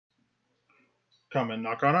Come and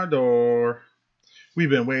knock on our door. We've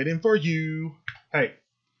been waiting for you. Hey,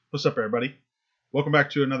 what's up, everybody? Welcome back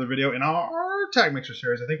to another video in our Tag Mixer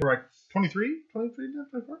series. I think we're like 23, 24,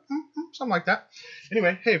 something like that.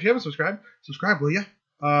 Anyway, hey, if you haven't subscribed, subscribe, will you?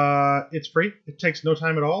 It's free. It takes no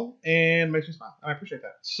time at all and makes me smile. I appreciate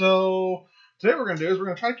that. So today what we're going to do is we're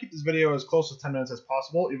going to try to keep this video as close to 10 minutes as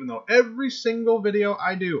possible, even though every single video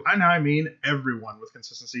I do, and I mean everyone with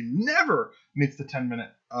consistency, never meets the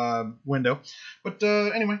 10-minute window. But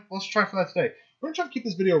anyway, let's try for that today. We're going to try to keep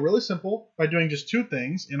this video really simple by doing just two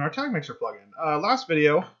things in our Tag Mixer plugin. Last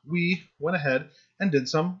video, we went ahead and did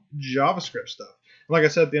some JavaScript stuff. Like I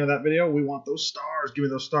said at the end of that video, we want those stars. Give me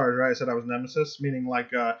those stars, right? I said I was Nemesis, meaning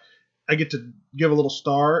like I get to give a little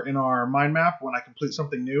star in our mind map when I complete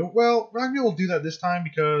something new. Well, we're not going to be able to do that this time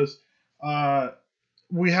because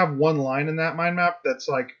we have one line in that mind map that's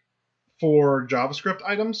like for JavaScript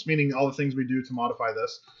items, meaning all the things we do to modify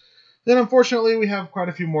this. Then, unfortunately, we have quite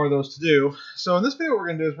a few more of those to do. So in this video, what we're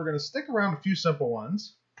going to do is we're going to stick around a few simple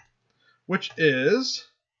ones, which is,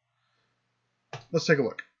 let's take a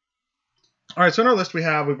look. All right, so in our list, we've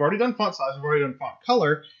already done font size, we've already done font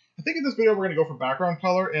color. I think in this video, we're going to go for background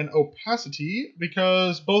color and opacity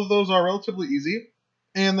because both of those are relatively easy.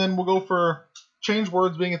 And then we'll go for change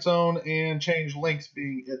words being its own and change links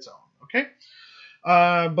being its own, okay?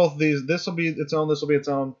 Both of these, this will be its own, this will be its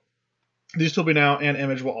own. These two will be now, and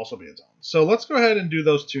image will also be its own. So let's go ahead and do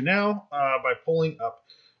those two now by pulling up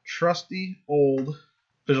trusty old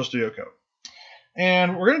Visual Studio Code.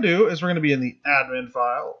 And what we're going to do is we're going to be in the admin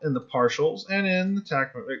file, in the partials, and in the Tag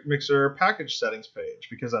Mixer package settings page,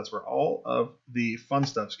 because that's where all of the fun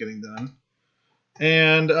stuff's getting done.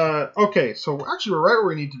 And, okay, so we're right where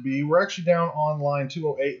we need to be. We're actually down on line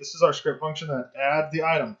 208. This is our script function that adds the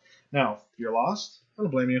item. Now, if you're lost, I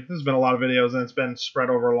don't blame you. This has been a lot of videos, and it's been spread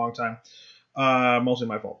over a long time. Mostly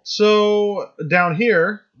my fault. So down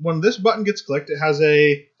here, when this button gets clicked, it has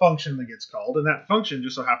a function that gets called, and that function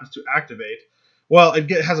just so happens to activate. Well, it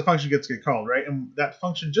has a function that gets called, right? And that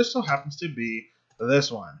function just so happens to be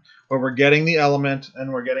this one, where we're getting the element,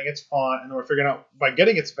 and we're getting its font, and we're figuring out, by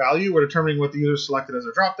getting its value, we're determining what the user selected as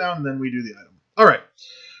a dropdown, and then we do the item. All right.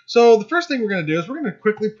 So the first thing we're going to do is we're going to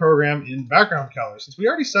quickly program in background color. Since we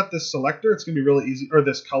already set this selector, it's going to be really easy, or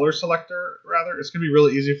this color selector, rather, it's going to be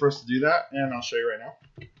really easy for us to do that, and I'll show you right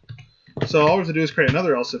now. So all we have to do is create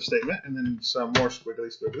another else if statement, and then some more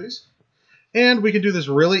squigglies. And we can do this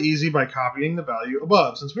really easy by copying the value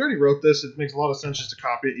above. Since we already wrote this, it makes a lot of sense just to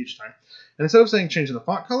copy it each time. And instead of saying change in the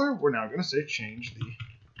font color, we're now going to say change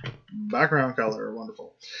the background color.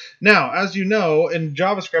 Wonderful. Now, as you know, in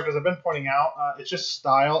JavaScript, as I've been pointing out, it's just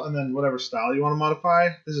style and then whatever style you want to modify.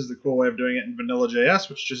 This is the cool way of doing it in vanilla.js,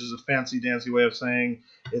 which just is a fancy-dancy way of saying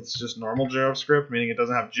it's just normal JavaScript, meaning it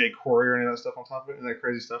doesn't have jQuery or any of that stuff on top of it, and that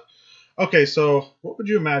crazy stuff. Okay, so what would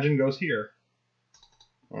you imagine goes here?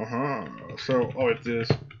 So, oh, it is.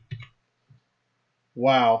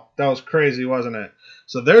 Wow, that was crazy, wasn't it?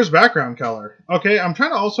 So there's background color. Okay, I'm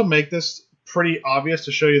trying to also make this pretty obvious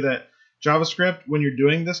to show you that JavaScript, when you're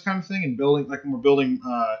doing this kind of thing and building, like when we're building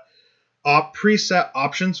preset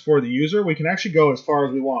options for the user, we can actually go as far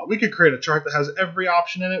as we want. We could create a chart that has every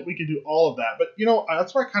option in it. We could do all of that. But, you know,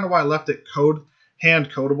 that's why I left it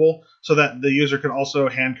hand codable, so that the user can also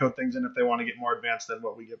hand code things in if they want to get more advanced than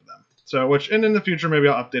what we give them. So, and in the future, maybe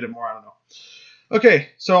I'll update it more. I don't know. Okay,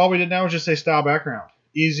 so all we did now was just say style background.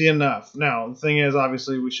 Easy enough. Now, the thing is,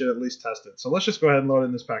 obviously, we should at least test it. So let's just go ahead and load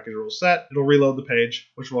in this package rule set. It'll reload the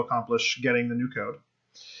page, which will accomplish getting the new code.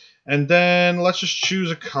 And then let's just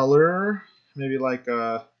choose a color. Maybe like,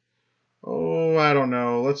 oh, I don't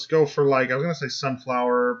know. Let's go for like, I was going to say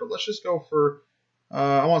sunflower, but let's just go for,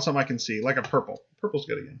 I want something I can see, like a purple. Purple's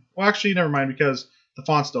good again. Well, actually, never mind, because the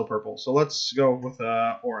font's still purple. So let's go with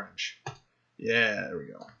orange. Yeah, there we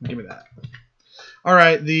go. Give me that. All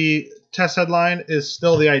right, the test headline is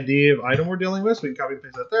still the ID of item we're dealing with, so we can copy and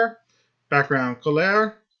paste that there. Background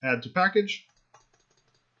color, add to package.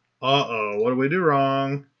 Uh-oh, what did we do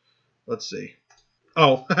wrong? Let's see.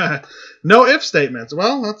 Oh, no if statements.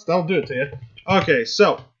 Well, that'll do it to you. Okay,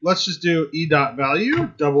 so let's just do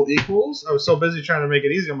e.value double equals. I was so busy trying to make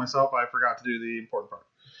it easy on myself, I forgot to do the important part.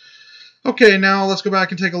 Okay, now let's go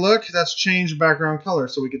back and take a look. That's changed background color,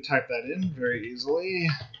 so we could type that in very easily.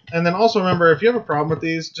 And then also remember, if you have a problem with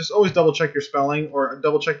these, just always double check your spelling or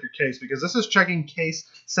double check your case, because this is checking case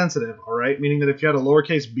sensitive, all right? Meaning that if you had a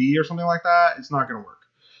lowercase b or something like that, it's not going to work.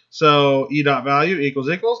 So e.value equals.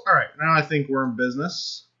 All right, now I think we're in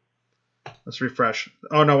business. Let's refresh.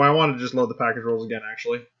 Oh, no, I want to just load the package rules again,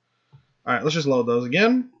 actually. All right, let's just load those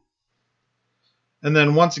again. And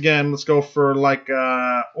then once again, let's go for like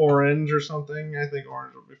orange or something. I think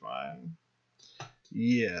orange will be fine.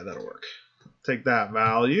 Yeah, that'll work. Take that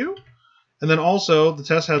value. And then also the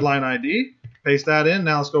test headline ID. Paste that in.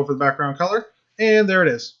 Now let's go for the background color. And there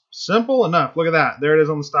it is. Simple enough. Look at that. There it is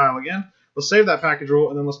on the style again. Let's save that package rule,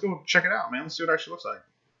 and then let's go check it out, man. Let's see what it actually looks like.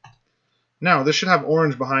 Now, this should have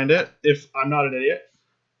orange behind it, if I'm not an idiot.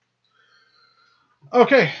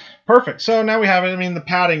 Okay, perfect. So now we have it. I mean, the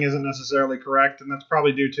padding isn't necessarily correct, and that's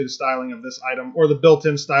probably due to the styling of this item, or the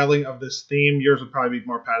built-in styling of this theme. Yours would probably be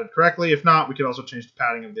more padded correctly. If not, we could also change the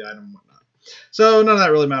padding of the item and whatnot. So none of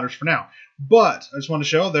that really matters for now. But I just want to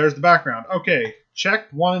show, there's the background. Okay,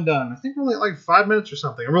 checked, one and done. I think we're only at like 5 minutes or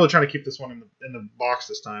something. I'm really trying to keep this one in the box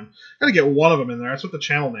this time. Got to get one of them in there. That's what the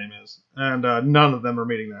channel name is. And none of them are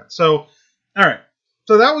meeting that. So, all right.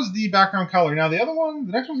 So that was the background color. Now the other one,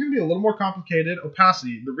 the next one's going to be a little more complicated.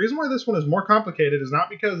 Opacity. The reason why this one is more complicated is not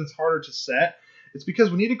because it's harder to set. It's because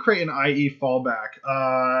we need to create an IE fallback.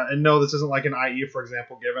 And no, this isn't like an IE, for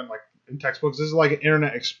example, given like in textbooks. This is like an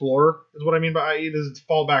Internet Explorer is what I mean by IE. This is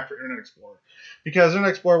fallback for Internet Explorer. Because Internet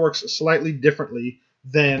Explorer works slightly differently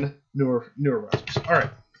than newer browsers. All right.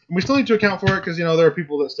 And we still need to account for it because, you know, there are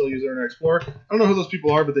people that still use Internet Explorer. I don't know who those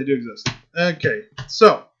people are, but they do exist. Okay.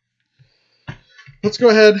 So let's go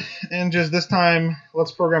ahead and just this time,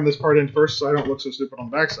 let's program this part in first so I don't look so stupid on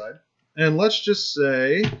the backside. And let's just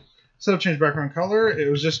say, instead of change background color, it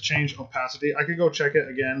was just change opacity. I could go check it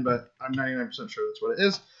again, but I'm 99% sure that's what it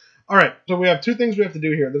is. All right, so we have two things we have to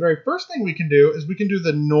do here. The very first thing we can do is we can do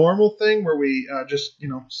the normal thing where we just, you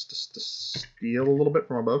know, steal a little bit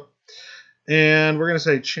from above. And we're going to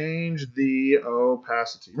say change the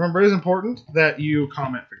opacity. Remember, it is important that you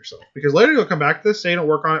comment for yourself because later you'll come back to this, say you don't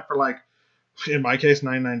work on it for like, in my case,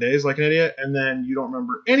 99 days like an idiot, and then you don't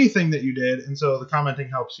remember anything that you did, and so the commenting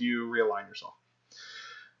helps you realign yourself.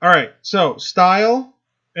 All right, so style,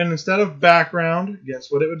 and instead of background, guess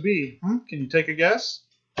what it would be? Can you take a guess?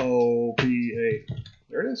 OPA.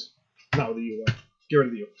 There it is. No, the U, though. Get rid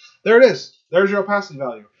of the U. There it is. There's your opacity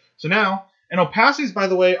value. So now, and opacities, by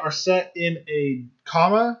the way, are set in a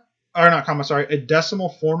a decimal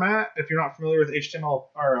format. If you're not familiar with HTML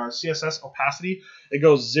or CSS opacity, it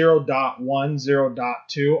goes 0.1,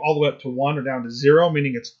 0.2, all the way up to 1 or down to 0,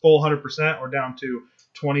 meaning it's full 100% or down to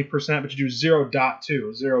 20%, but you do 0.2,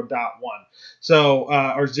 0.1. So,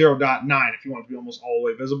 or 0.9 if you want it to be almost all the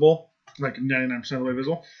way visible, like 99% of the way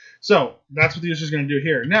visible. So that's what the user is going to do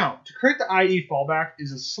here. Now, to create the IE fallback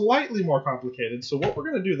is slightly more complicated. So what we're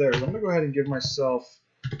going to do there is I'm going to go ahead and give myself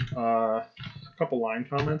a couple line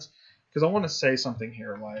comments because I want to say something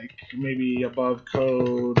here, like maybe above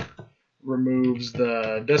code removes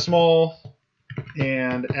the decimal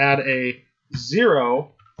and add a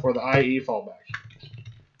 0 for the IE fallback.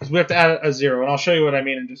 Because we have to add a 0, and I'll show you what I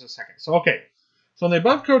mean in just a second. So, okay. So in the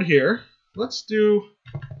above code here, let's do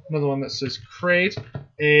another one that says create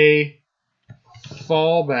a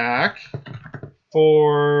fallback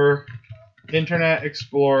for Internet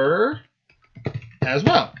Explorer as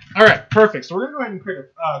well. All right, perfect. So we're going to go ahead and create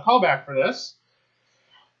a callback for this.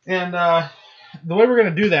 And the way we're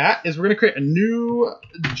going to do that is we're going to create a new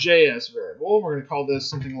JS variable. We're going to call this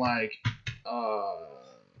something like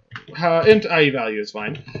int IE value is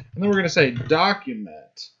fine. And then we're going to say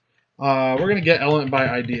document. We're going to get element by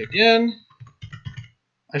ID again.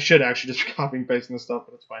 I should actually just copy and paste this stuff,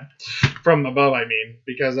 but it's fine. From above, I mean,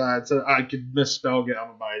 because I could misspell get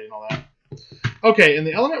element by ID and all that. Okay, and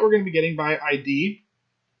the element we're going to be getting by ID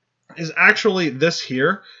is actually this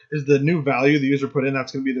here, is the new value the user put in.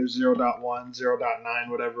 That's going to be their 0.1, 0.9,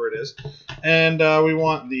 whatever it is. And we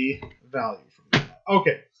want the value from that.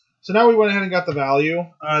 Okay, so now we went ahead and got the value.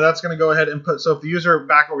 That's going to go ahead and put, so if the user,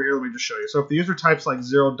 back over here, let me just show you. So if the user types like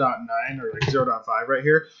 0.9 or like 0.5 right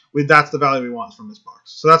here, that's the value we want from this box.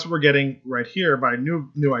 So that's what we're getting right here by new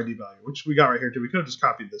ID value, which we got right here too. We could have just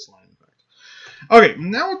copied this line, in fact. Okay,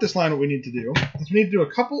 now with this line, what we need to do is we need to do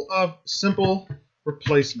a couple of simple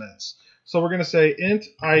replacements. So we're going to say int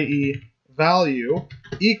IE value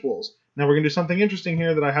equals. Now we're going to do something interesting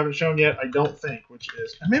here that I haven't shown yet, I don't think, which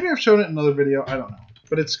is, and maybe I've shown it in another video, I don't know.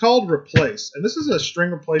 But it's called replace. And this is a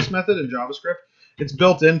string replace method in JavaScript. It's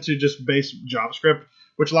built into just base JavaScript,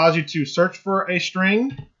 which allows you to search for a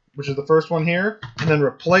string, which is the first one here, and then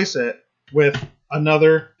replace it with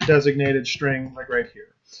another designated string like right here.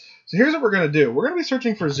 So here's what we're going to do. We're going to be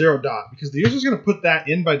searching for 0 dot because the user is going to put that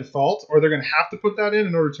in by default, or they're going to have to put that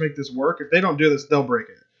in order to make this work. If they don't do this, they'll break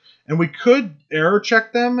it. And we could error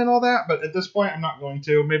check them and all that, but at this point, I'm not going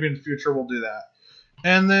to. Maybe in the future, we'll do that.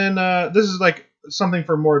 And then this is like something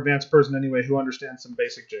for a more advanced person anyway who understands some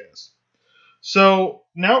basic JS. So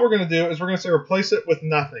now what we're going to do is we're going to say replace it with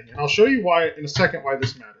nothing. And I'll show you why in a second why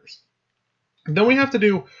this matters. And then we have to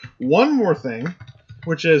do one more thing,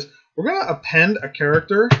 which is we're going to append a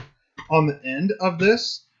character on the end of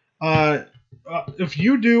this. If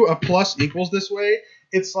you do a plus equals this way,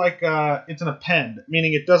 it's like it's an append,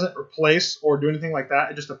 meaning it doesn't replace or do anything like that.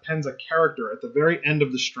 It just appends a character at the very end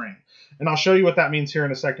of the string. And I'll show you what that means here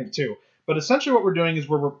in a second too. But essentially what we're doing is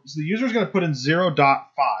so the user is going to put in 0.5,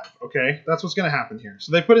 okay? That's what's going to happen here.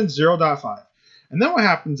 So they put in 0.5. And then what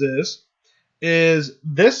happens is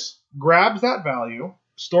this grabs that value,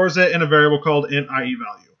 stores it in a variable called int IE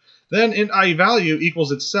value. Then int IE value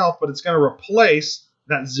equals itself, but it's going to replace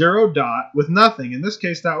that 0 dot with nothing. In this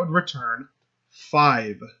case, that would return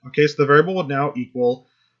 5. Okay, so the variable would now equal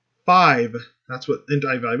 5. That's what int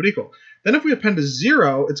IE value would equal. Then if we append a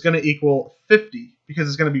 0, it's going to equal 50 because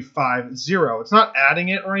it's going to be 5, 0. It's not adding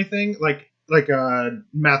it or anything like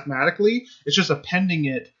mathematically. It's just appending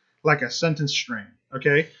it like a sentence string.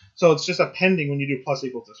 Okay, so it's just appending when you do plus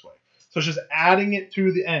equals this way. So it's just adding it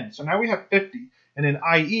to the end. So now we have 50, and in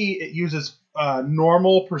IE it uses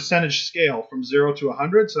normal percentage scale from 0 to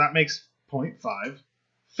 100, so that makes 0.5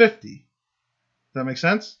 50. Does that make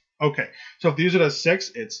sense? Okay, so if the user does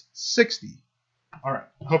 6, it's 60. All right,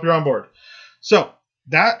 hope you're on board. So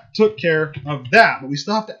that took care of that, but we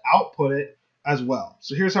still have to output it as well.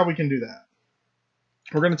 So here's how we can do that.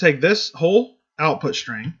 We're going to take this whole output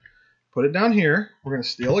string, put it down here. We're going to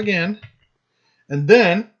steal again, and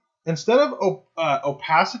then instead of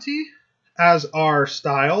opacity as our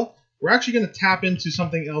style, we're actually going to tap into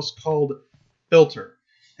something else called filter.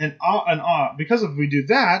 And because if we do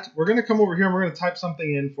that, we're going to come over here and we're going to type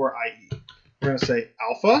something in for IE. We're going to say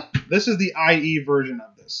alpha. This is the IE version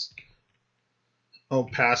of this.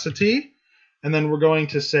 Opacity. And then we're going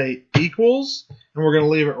to say equals. And we're going to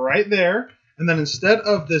leave it right there. And then instead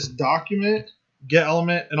of this document, get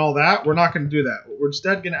element, and all that, we're not going to do that. What we're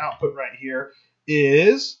instead going to output right here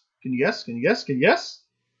is, can you guess? Can you guess? Can you guess?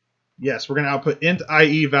 Yes, we're going to output int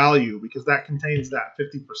IE value because that contains that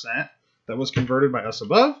 50% that was converted by us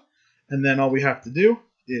above. And then all we have to do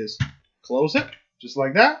is close it, just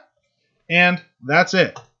like that. And that's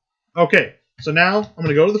it. Okay, so now I'm going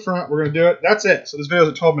to go to the front. We're going to do it. That's it. So this video is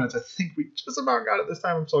at 12 minutes. I think we just about got it this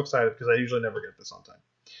time. I'm so excited because I usually never get this on time.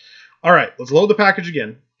 All right, let's load the package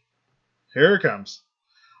again. Here it comes.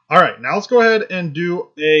 All right, now let's go ahead and do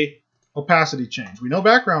a opacity change. We know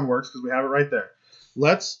background works because we have it right there.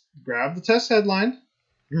 Let's grab the test headline.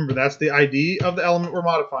 Remember, that's the ID of the element we're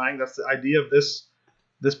modifying. That's the ID of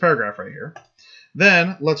this paragraph right here.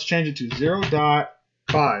 Then let's change it to 0.5,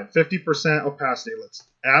 50% opacity. Let's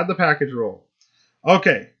add the package rule.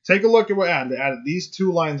 Okay, take a look at what I added. I added these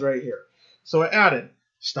two lines right here. So I added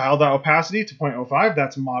style.opacity to 0.05.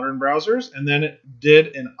 That's modern browsers. And then it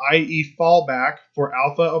did an IE fallback for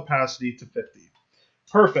alpha opacity to 50.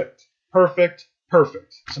 Perfect, perfect,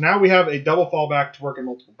 perfect. So now we have a double fallback to work in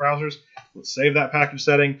multiple browsers. Let's save that package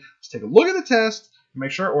setting. Let's take a look at the test,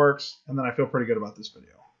 make sure it works, and then I feel pretty good about this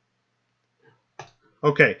video.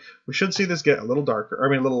 Okay, we should see this get a little darker, or I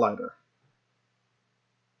mean a little lighter.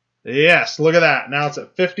 Yes, look at that. Now it's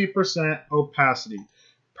at 50% opacity.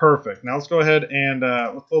 Perfect. Now let's go ahead and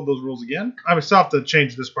let's load those rules again. I still have to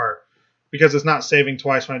change this part because it's not saving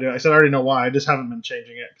twice when I do it. I said I already know why. I just haven't been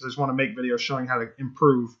changing it because I just want to make videos showing how to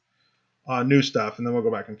improve new stuff, and then we'll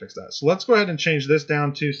go back and fix that. So let's go ahead and change this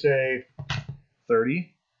down to, say,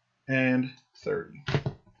 30 and 30.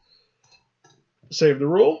 Save the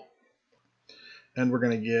rule. And we're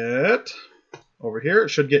going to get over here. It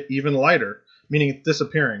should get even lighter, meaning it's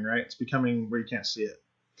disappearing, right? It's becoming where you can't see it.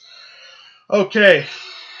 Okay,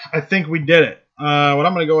 I think we did it. What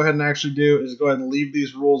I'm going to go ahead and actually do is go ahead and leave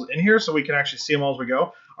these rules in here so we can actually see them all as we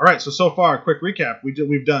go. All right, so far, quick recap.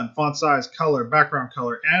 We've done font size, color, background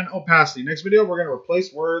color, and opacity. Next video, we're going to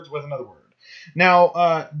replace words with another word.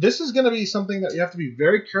 Now, this is going to be something that you have to be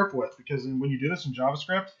very careful with because when you do this in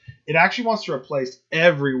JavaScript, it actually wants to replace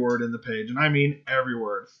every word in the page, and I mean every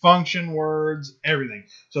word. Function words, everything.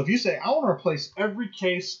 So if you say, I want to replace every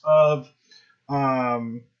case of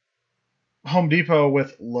Home Depot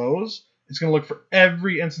with Lowe's, it's going to look for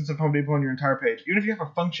every instance of Home Depot on your entire page, even if you have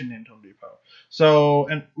a function named Home Depot. So,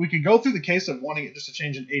 and we could go through the case of wanting it just to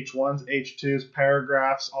change in H1s, H2s,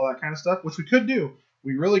 paragraphs, all that kind of stuff, which we could do.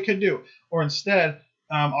 We really could do. Or instead,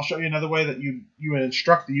 I'll show you another way that you would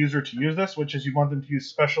instruct the user to use this, which is you want them to use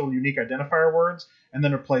special unique identifier words and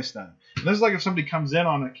then replace them. And this is like if somebody comes in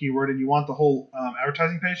on a keyword and you want the whole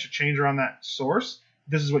advertising page to change around that source,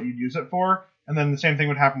 this is what you'd use it for. And then the same thing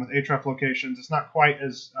would happen with href locations. It's not quite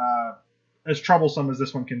as troublesome as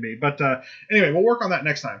this one can be. But anyway, we'll work on that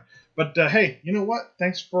next time. But hey, you know what?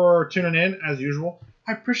 Thanks for tuning in as usual.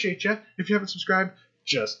 I appreciate you. If you haven't subscribed,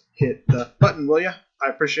 just hit the button, will ya? I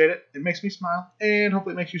appreciate it. It makes me smile, and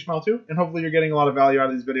hopefully it makes you smile too. And hopefully you're getting a lot of value out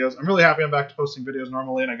of these videos. I'm really happy I'm back to posting videos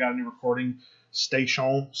normally, and I got a new recording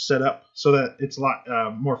station set up so that it's a lot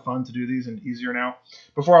more fun to do these and easier now.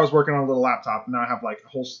 Before I was working on a little laptop, and now I have like a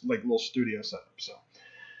whole little studio set up. So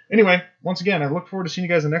anyway, once again, I look forward to seeing you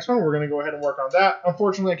guys in the next one. We're going to go ahead and work on that.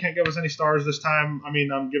 Unfortunately, I can't give us any stars this time. I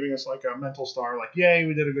mean, I'm giving us like a mental star, like, yay,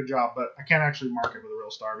 we did a good job, but I can't actually mark it with a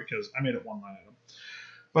real star because I made it one line item.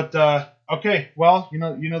 But, okay, well, you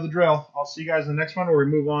know the drill. I'll see you guys in the next one where we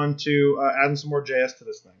move on to adding some more JS to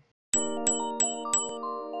this thing.